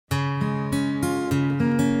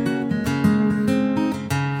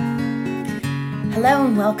Hello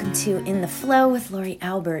and welcome to In the Flow with Lori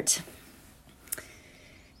Albert.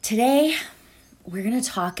 Today, we're going to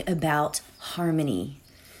talk about harmony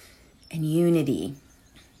and unity.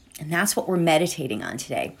 And that's what we're meditating on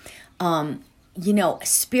today.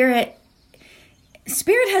 Spirit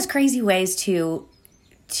has crazy ways to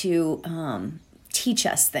teach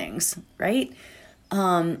us things, right?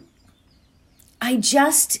 I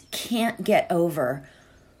just can't get over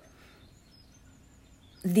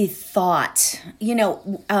the thought,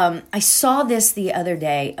 I saw this the other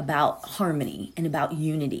day about harmony and about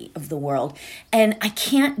unity of the world, and I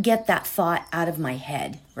can't get that thought out of my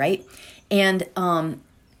head, right? And all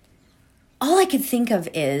I could think of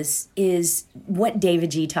is what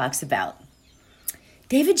David G talks about.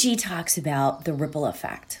 David G talks about the ripple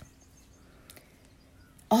effect.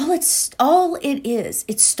 All it is,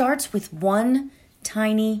 it starts with one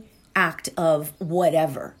tiny act of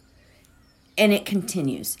whatever. And it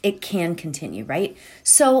continues. It can continue, right?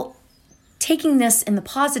 So taking this in the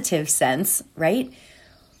positive sense, right?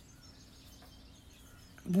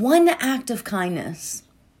 One act of kindness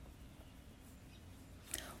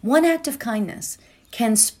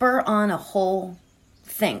can spur on a whole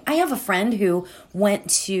thing. I have a friend who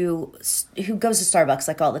goes to Starbucks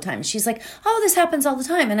like all the time. She's like, oh, this happens all the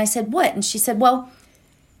time. And I said, what? And she said, well,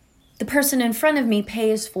 the person in front of me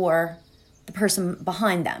pays for the person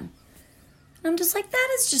behind them. And I'm just like, that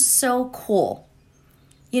is just so cool,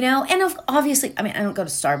 And obviously, I don't go to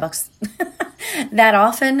Starbucks that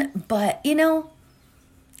often, but,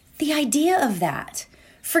 the idea of that,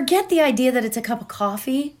 forget the idea that it's a cup of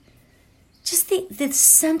coffee, just the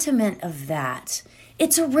sentiment of that,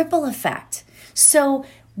 it's a ripple effect. So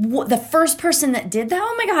the first person that did that,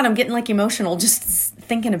 oh my God, I'm getting emotional just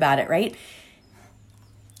thinking about it, right?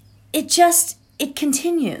 It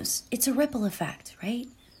continues. It's a ripple effect, right?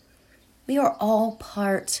 We are all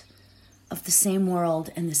part of the same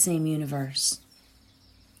world and the same universe.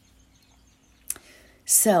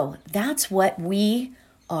 So that's what we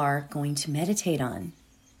are going to meditate on.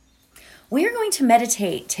 We are going to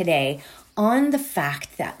meditate today on the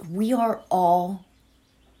fact that we are all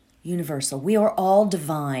universal. We are all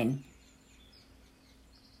divine.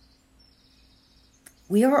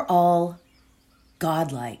 We are all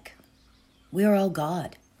godlike. We are all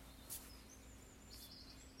God.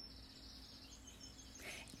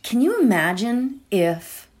 Can you imagine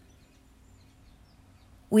if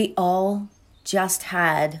we all just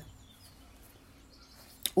had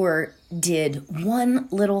or did one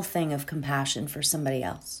little thing of compassion for somebody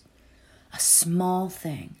else? A small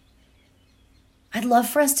thing. I'd love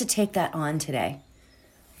for us to take that on today.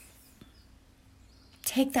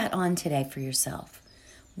 Take that on today for yourself.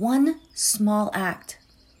 One small act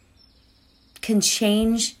can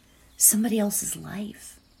change somebody else's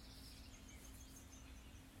life.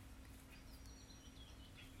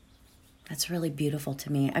 That's really beautiful to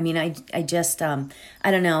me. I just, I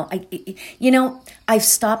don't know. I've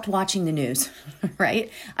stopped watching the news, right?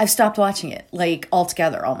 I've stopped watching it,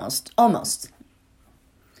 altogether, almost.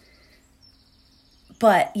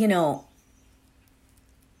 But,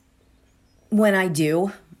 when I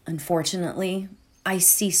do, unfortunately, I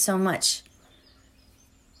see so much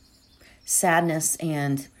sadness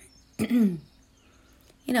and,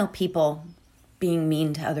 people being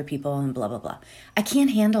mean to other people and blah, blah, blah. I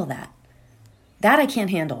can't handle that. That I can't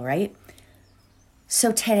handle, right?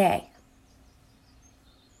 So today,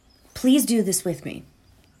 please do this with me.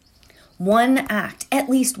 One act, at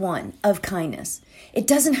least one, of kindness. It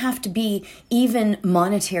doesn't have to be even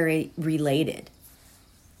monetary related.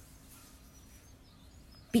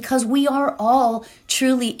 Because we are all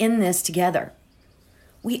truly in this together.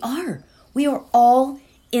 We are. We are all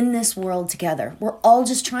in this world together. We're all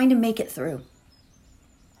just trying to make it through.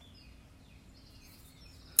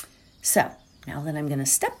 So, now that I'm going to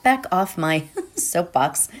step back off my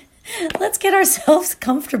soapbox, let's get ourselves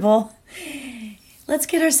comfortable. Let's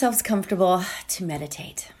get ourselves comfortable to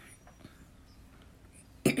meditate.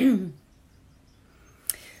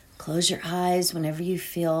 Close your eyes whenever you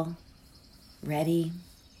feel ready.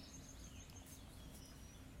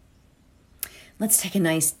 Let's take a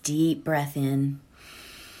nice deep breath in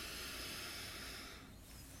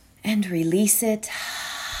and release it.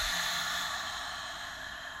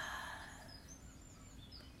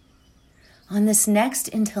 On this next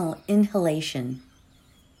inhalation,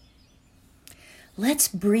 let's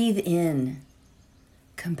breathe in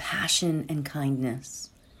compassion and kindness.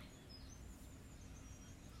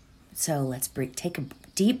 So let's take a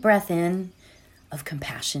deep breath in of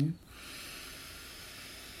compassion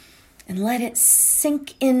and let it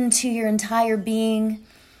sink into your entire being,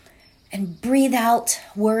 and breathe out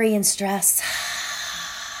worry and stress.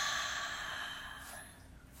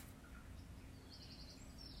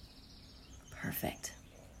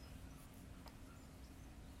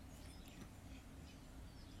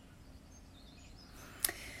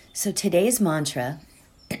 So today's mantra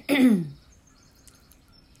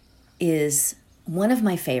is one of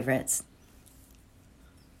my favorites.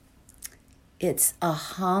 It's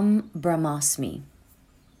Aham Brahmasmi.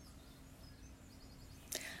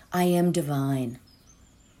 I am divine.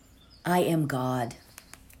 I am God.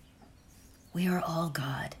 We are all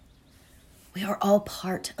God. We are all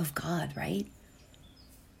part of God, right?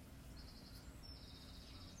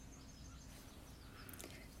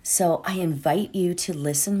 So I invite you to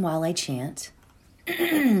listen while I chant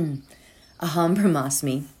Aham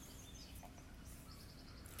Brahmasmi.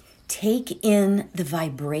 Take in the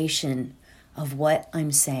vibration of what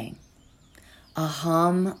I'm saying.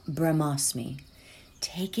 Aham Brahmasmi.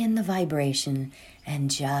 Take in the vibration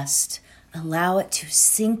and just allow it to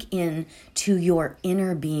sink in to your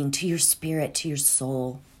inner being, to your spirit, to your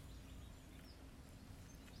soul.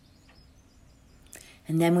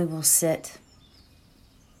 And then we will sit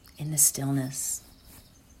in the stillness.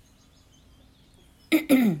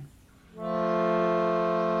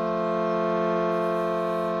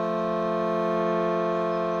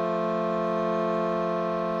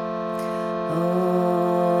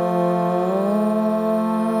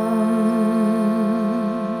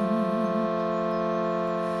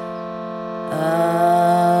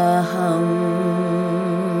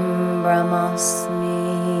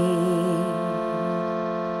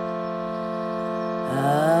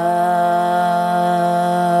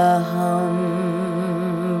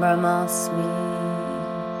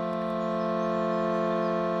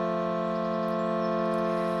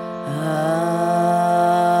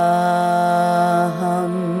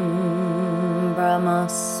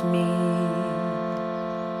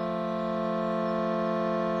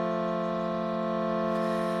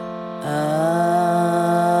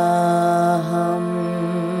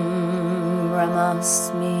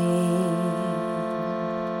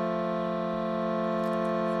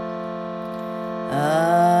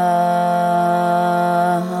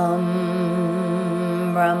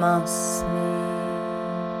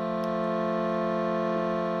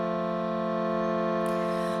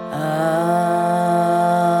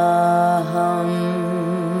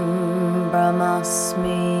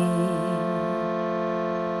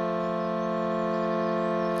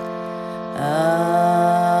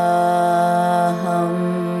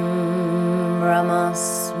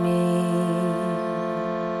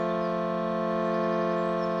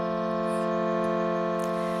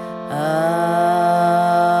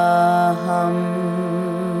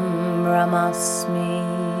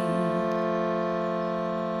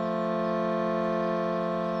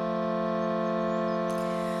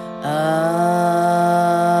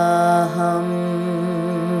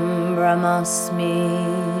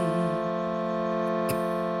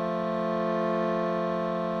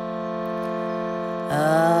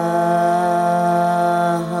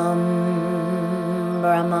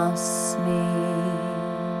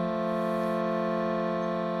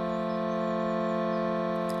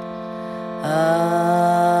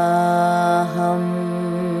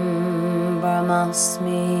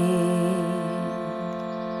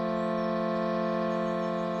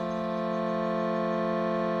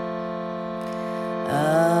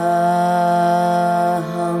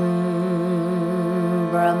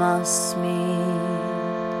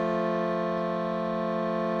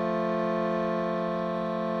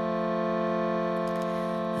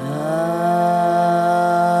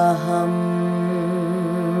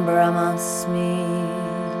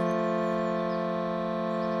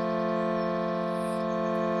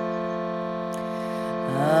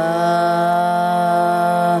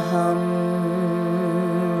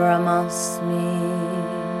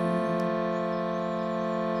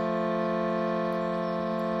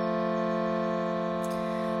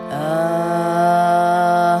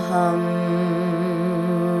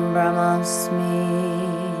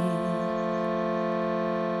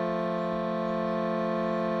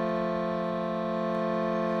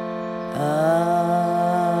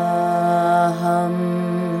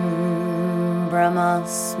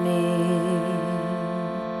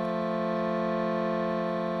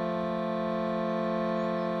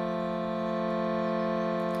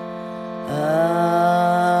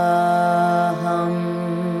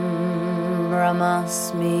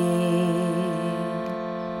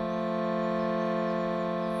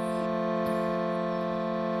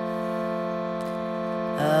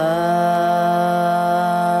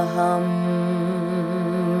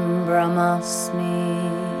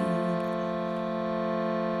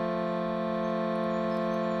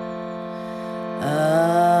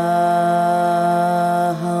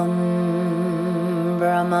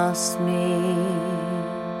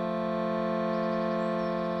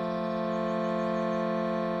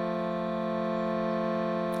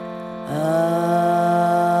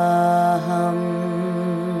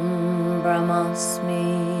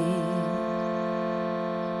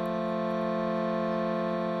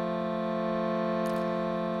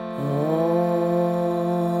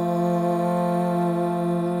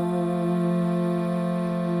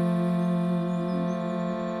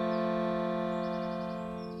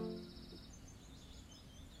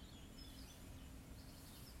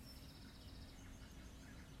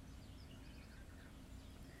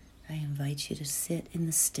 I invite you to sit in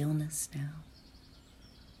the stillness now.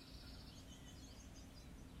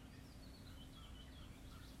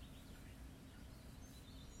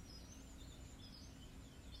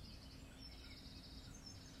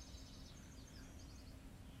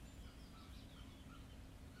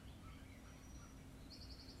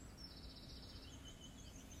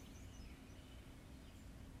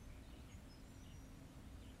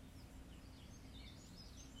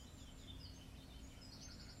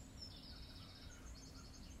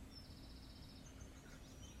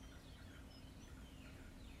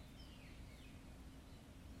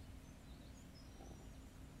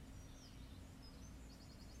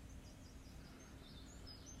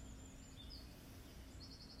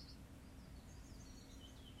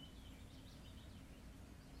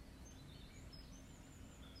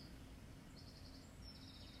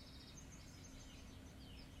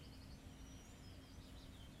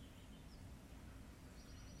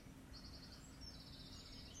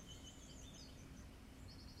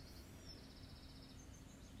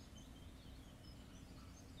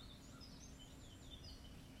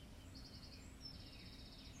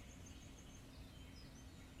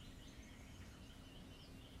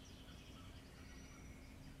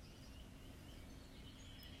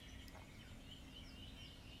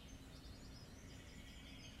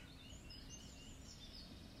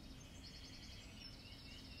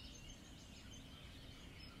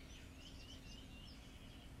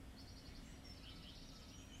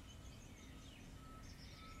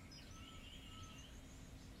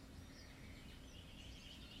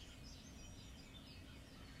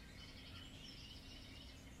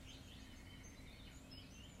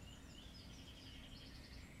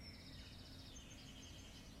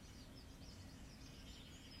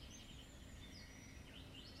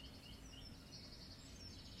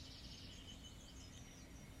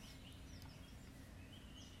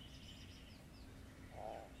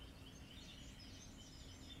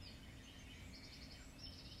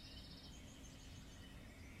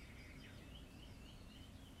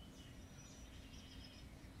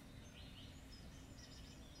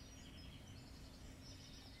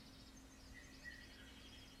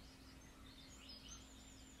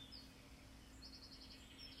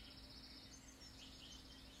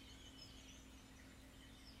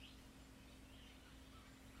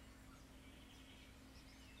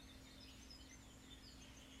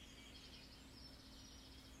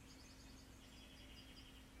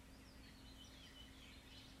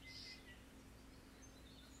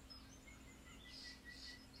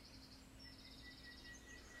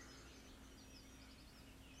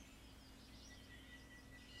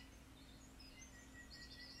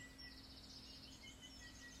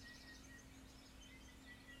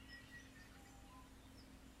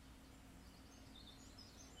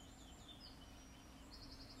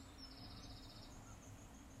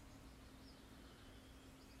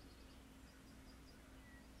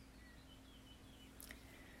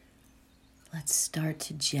 Let's start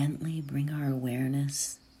to gently bring our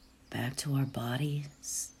awareness back to our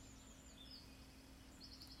bodies.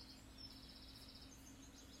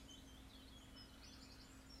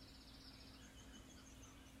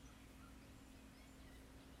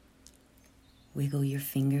 Wiggle your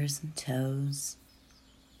fingers and toes.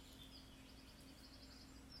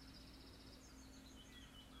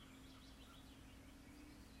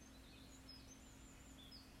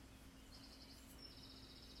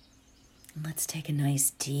 And let's take a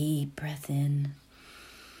nice deep breath in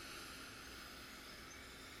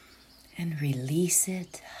and release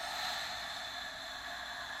it.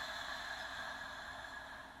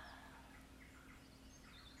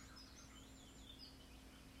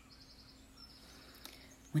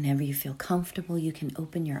 Whenever you feel comfortable, you can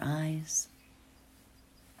open your eyes.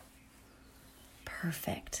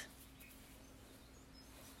 Perfect.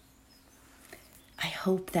 I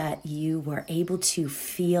hope that you were able to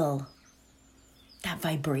feel that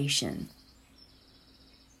vibration.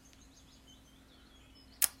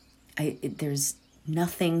 There's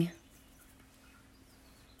nothing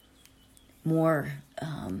more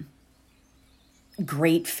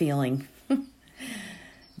great feeling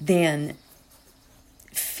than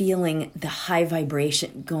feeling the high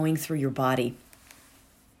vibration going through your body.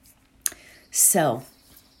 So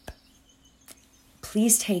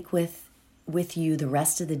please take with you the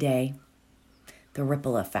rest of the day the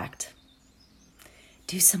ripple effect.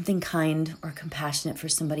 do something kind or compassionate for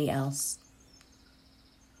somebody else.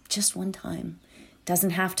 Just one time. Doesn't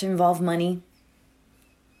have to involve money,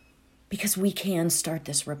 because we can start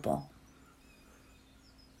this ripple.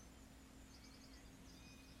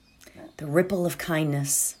 The ripple of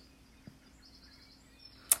kindness.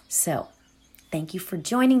 So, thank you for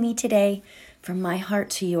joining me today. From my heart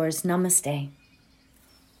to yours, namaste.